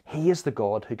 He is the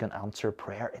God who can answer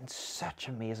prayer in such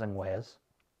amazing ways.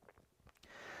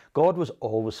 God was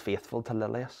always faithful to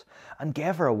Lilias and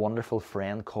gave her a wonderful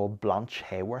friend called Blanche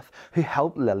Hayworth, who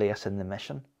helped Lilias in the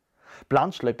mission.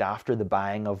 Blanche looked after the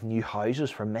buying of new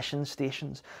houses for mission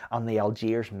stations, and the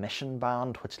Algiers mission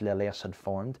band, which Lilias had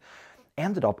formed,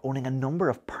 ended up owning a number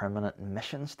of permanent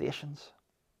mission stations.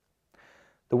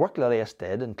 The work Lilias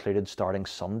did included starting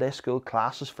Sunday school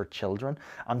classes for children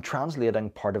and translating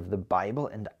part of the Bible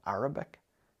into Arabic.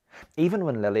 Even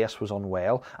when Lilias was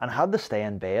unwell and had to stay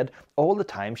in bed, all the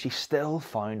time she still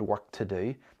found work to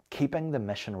do, keeping the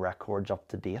mission records up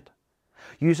to date.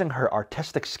 Using her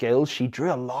artistic skills, she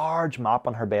drew a large map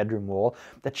on her bedroom wall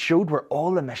that showed where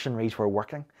all the missionaries were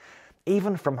working.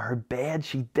 Even from her bed,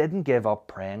 she didn't give up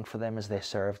praying for them as they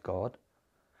served God.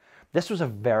 This was a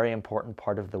very important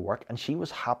part of the work, and she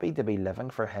was happy to be living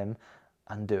for Him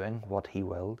and doing what He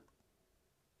willed.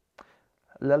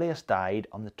 Lilias died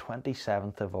on the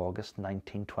 27th of August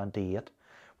 1928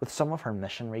 with some of her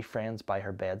missionary friends by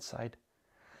her bedside.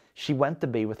 She went to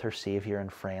be with her Saviour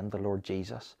and friend, the Lord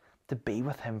Jesus, to be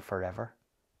with Him forever.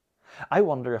 I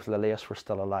wonder if Lilias were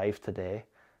still alive today,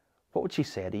 what would she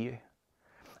say to you?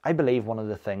 I believe one of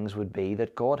the things would be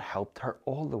that God helped her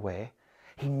all the way.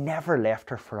 He never left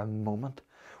her for a moment,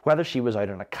 whether she was out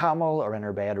on a camel or in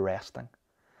her bed resting.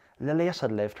 Lilias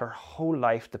had lived her whole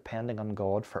life depending on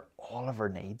God for all of her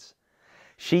needs.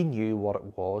 She knew what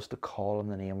it was to call on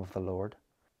the name of the Lord.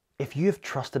 If you have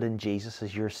trusted in Jesus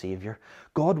as your Saviour,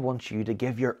 God wants you to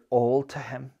give your all to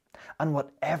Him, and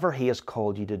whatever He has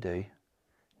called you to do,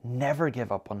 never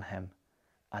give up on Him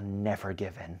and never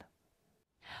give in.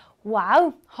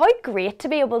 Wow, how great to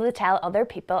be able to tell other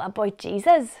people about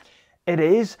Jesus. It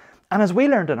is, and as we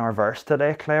learned in our verse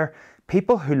today, Claire,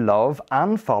 people who love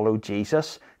and follow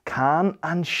Jesus can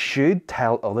and should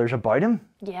tell others about Him.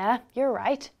 Yeah, you're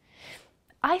right.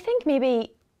 I think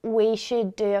maybe we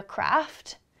should do a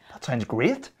craft. That sounds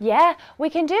great. Yeah, we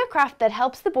can do a craft that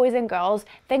helps the boys and girls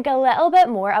think a little bit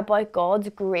more about God's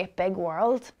great big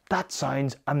world. That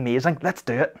sounds amazing. Let's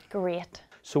do it. Great.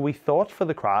 So we thought for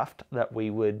the craft that we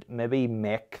would maybe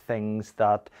make things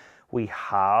that we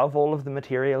have all of the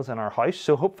materials in our house.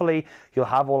 So hopefully you'll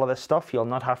have all of this stuff. You'll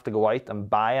not have to go out and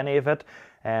buy any of it.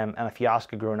 And if you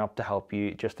ask a grown-up to help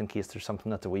you, just in case there's something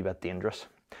that's a wee bit dangerous.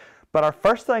 But our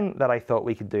first thing that I thought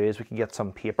we could do is we could get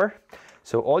some paper.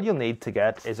 So all you'll need to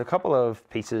get is a couple of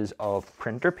pieces of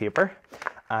printer paper.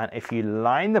 And if you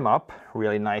line them up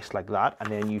really nice like that, and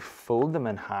then you fold them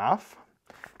in half,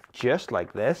 just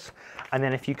like this. And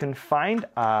then if you can find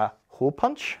a hole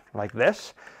punch like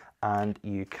this, and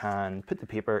you can put the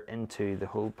paper into the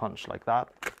hole punch like that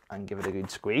and give it a good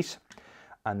squeeze.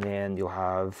 And then you'll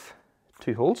have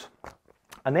 2 holes.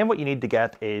 And then what you need to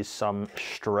get is some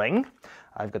string.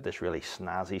 I've got this really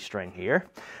snazzy string here.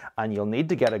 And you'll need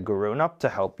to get a grown-up to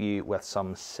help you with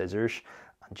some scissors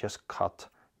and just cut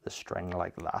the string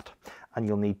like that. And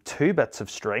you'll need 2 bits of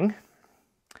string,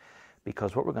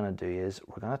 because what we're going to do is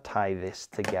we're going to tie this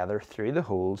together through the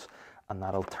holes, and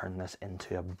that'll turn this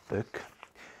into a book.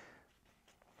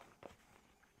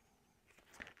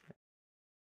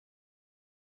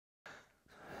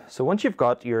 So once you've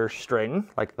got your string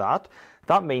like that,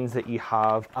 that means that you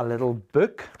have a little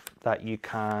book that you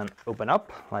can open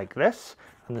up like this,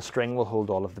 and the string will hold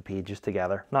all of the pages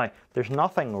together. Now, there's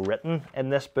nothing written in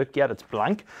this book yet, it's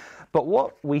blank, but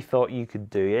what we thought you could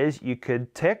do is you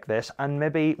could take this and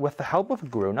maybe with the help of a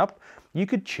grown-up, you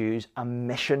could choose a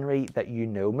missionary that you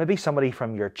know, maybe somebody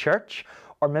from your church,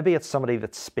 or maybe it's somebody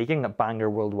that's speaking at Bangor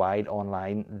Worldwide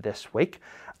online this week,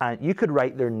 and you could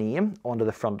write their name onto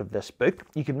the front of this book.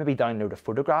 You could maybe download a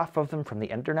photograph of them from the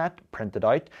internet, print it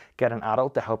out, get an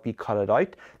adult to help you cut it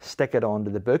out, stick it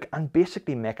onto the book, and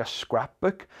basically make a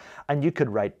scrapbook. And you could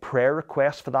write prayer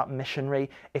requests for that missionary.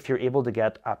 If you're able to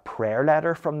get a prayer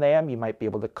letter from them, you might be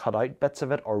able to cut out bits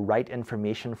of it or write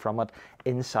information from it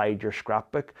inside your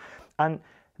scrapbook. And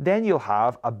then you'll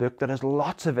have a book that has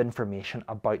lots of information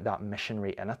about that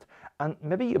missionary in it. And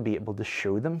maybe you'll be able to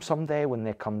show them someday when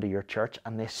they come to your church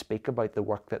and they speak about the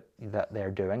work that they're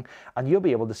doing. And you'll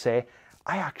be able to say,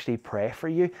 I actually pray for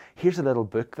you. Here's a little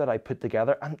book that I put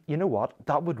together. And you know what?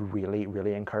 That would really,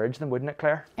 really encourage them, wouldn't it,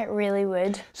 Claire? It really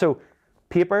would. So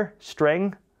paper,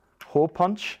 string, hole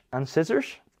punch and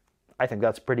scissors. I think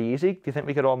that's pretty easy. Do you think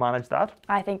we could all manage that?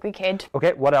 I think we could.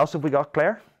 Okay, what else have we got,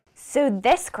 Claire? So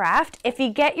this craft, if you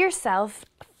get yourself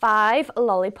 5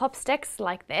 lollipop sticks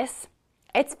like this,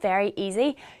 it's very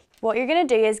easy. What you're going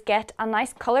to do is get a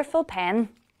nice colourful pen,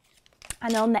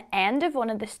 and on the end of one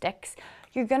of the sticks,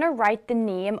 you're going to write the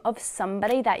name of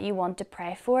somebody that you want to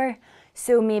pray for.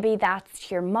 So maybe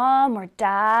that's your mom or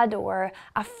dad or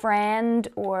a friend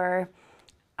or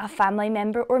a family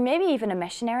member or maybe even a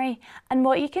missionary. And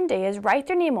what you can do is write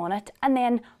their name on it and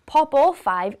then pop all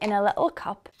 5 in a little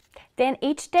cup. Then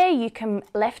each day you can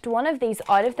lift one of these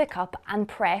out of the cup and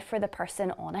pray for the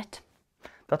person on it.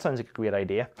 That sounds like a great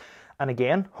idea. And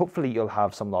again, hopefully you'll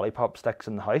have some lollipop sticks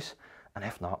in the house. And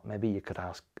if not, maybe you could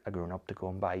ask a grown-up to go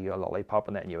and buy you a lollipop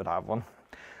and then you would have one.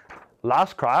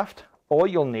 Last craft, all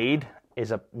you'll need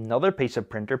is another piece of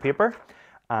printer paper,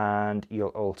 and you'll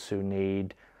also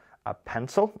need a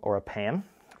pencil or a pen,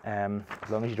 as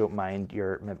long as you don't mind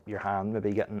your hand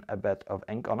maybe getting a bit of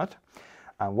ink on it.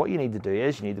 And what you need to do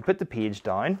is you need to put the page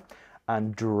down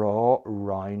and draw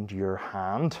around your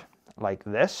hand like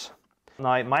this.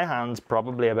 Now, my hand's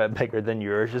probably a bit bigger than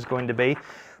yours is going to be,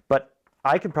 but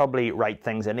I could probably write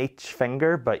things in each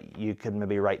finger, but you could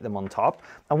maybe write them on top.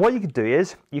 And what you could do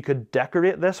is you could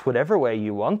decorate this whatever way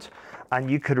you want, and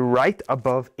you could write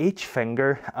above each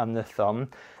finger and the thumb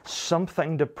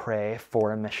something to pray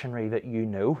for a missionary that you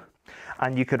know.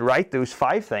 And you could write those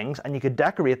 5 things, and you could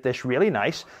decorate this really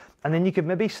nice, and then you could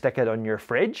maybe stick it on your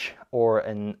fridge or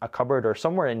in a cupboard or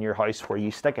somewhere in your house where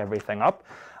you stick everything up.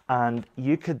 And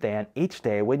you could then each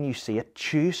day when you see it,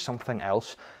 choose something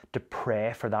else to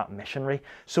pray for that missionary.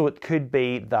 So it could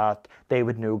be that they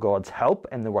would know God's help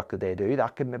in the work that they do.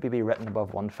 That could maybe be written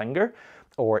above one finger.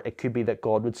 Or it could be that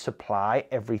God would supply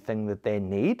everything that they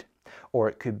need. Or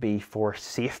it could be for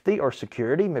safety or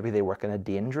security. Maybe they work in a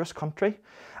dangerous country.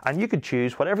 And you could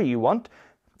choose whatever you want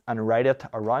and write it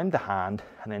around the hand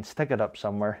and then stick it up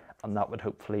somewhere, and that would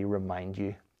hopefully remind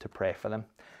you to pray for them.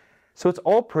 So it's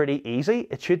all pretty easy.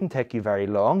 It shouldn't take you very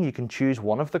long. You can choose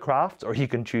one of the crafts, or you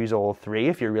can choose all 3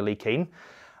 if you're really keen.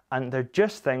 And they're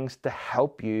just things to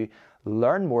help you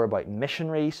learn more about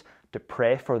missionaries, to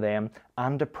pray for them,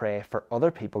 and to pray for other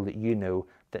people that you know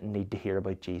that need to hear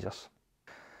about Jesus.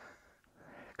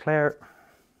 Claire,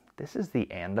 this is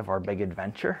the end of our big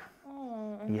adventure.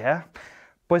 Yeah.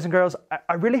 Boys and girls,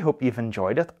 I really hope you've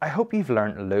enjoyed it. I hope you've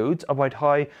learned loads about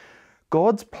how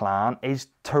God's plan is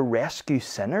to rescue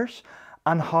sinners,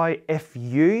 and how if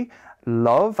you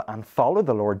love and follow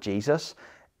the Lord Jesus,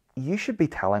 you should be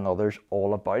telling others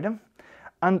all about him.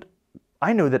 And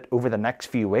I know that over the next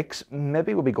few weeks,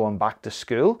 maybe we'll be going back to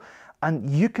school, and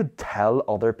you could tell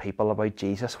other people about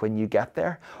Jesus when you get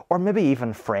there, or maybe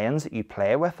even friends that you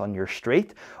play with on your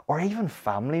street, or even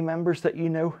family members that you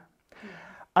know.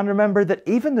 And remember that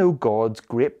even though God's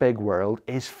great big world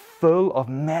is full of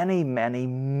many, many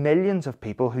millions of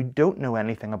people who don't know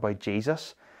anything about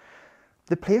Jesus,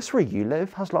 the place where you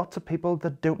live has lots of people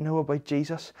that don't know about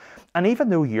Jesus. And even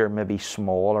though you're maybe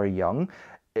small or young,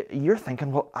 you're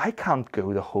thinking, well, I can't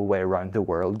go the whole way around the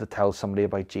world to tell somebody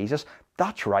about Jesus.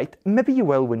 That's right, maybe you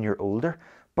will when you're older.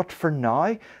 But for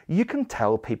now, you can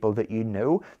tell people that you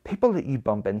know, people that you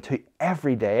bump into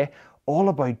every day, all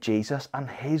about Jesus and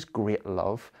his great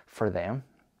love for them.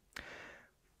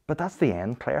 But that's the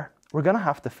end, Claire. We're going to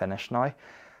have to finish now.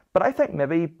 But I think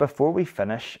maybe before we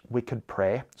finish, we could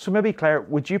pray. So maybe, Claire,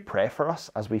 would you pray for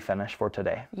us as we finish for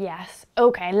today? Yes.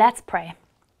 Okay, let's pray.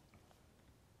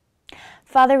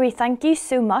 Father, we thank you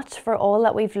so much for all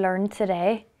that we've learned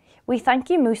today. We thank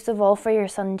you most of all for your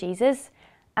son Jesus,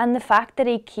 and the fact that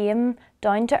he came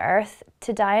down to earth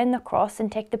to die on the cross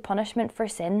and take the punishment for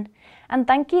sin. And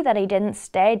thank you that he didn't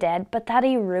stay dead, but that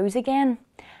he rose again,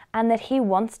 and that he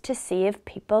wants to save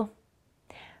people.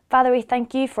 Father, we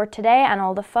thank you for today and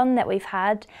all the fun that we've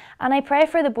had. And I pray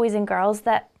for the boys and girls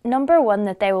that, number 1,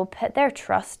 that they will put their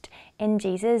trust in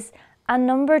Jesus, and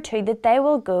number 2, that they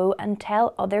will go and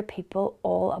tell other people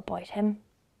all about him.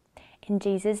 In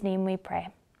Jesus' name we pray.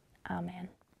 Amen.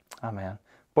 Amen.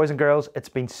 Boys and girls, it's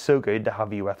been so good to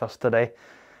have you with us today.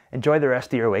 Enjoy the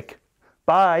rest of your week.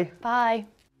 Bye. Bye.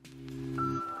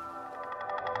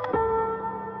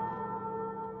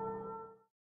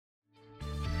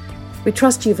 We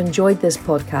trust you've enjoyed this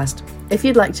podcast. If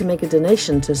you'd like to make a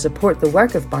donation to support the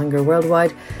work of Bangor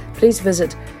Worldwide, please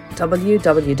visit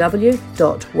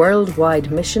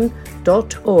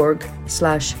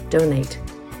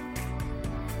www.worldwidemission.org/donate.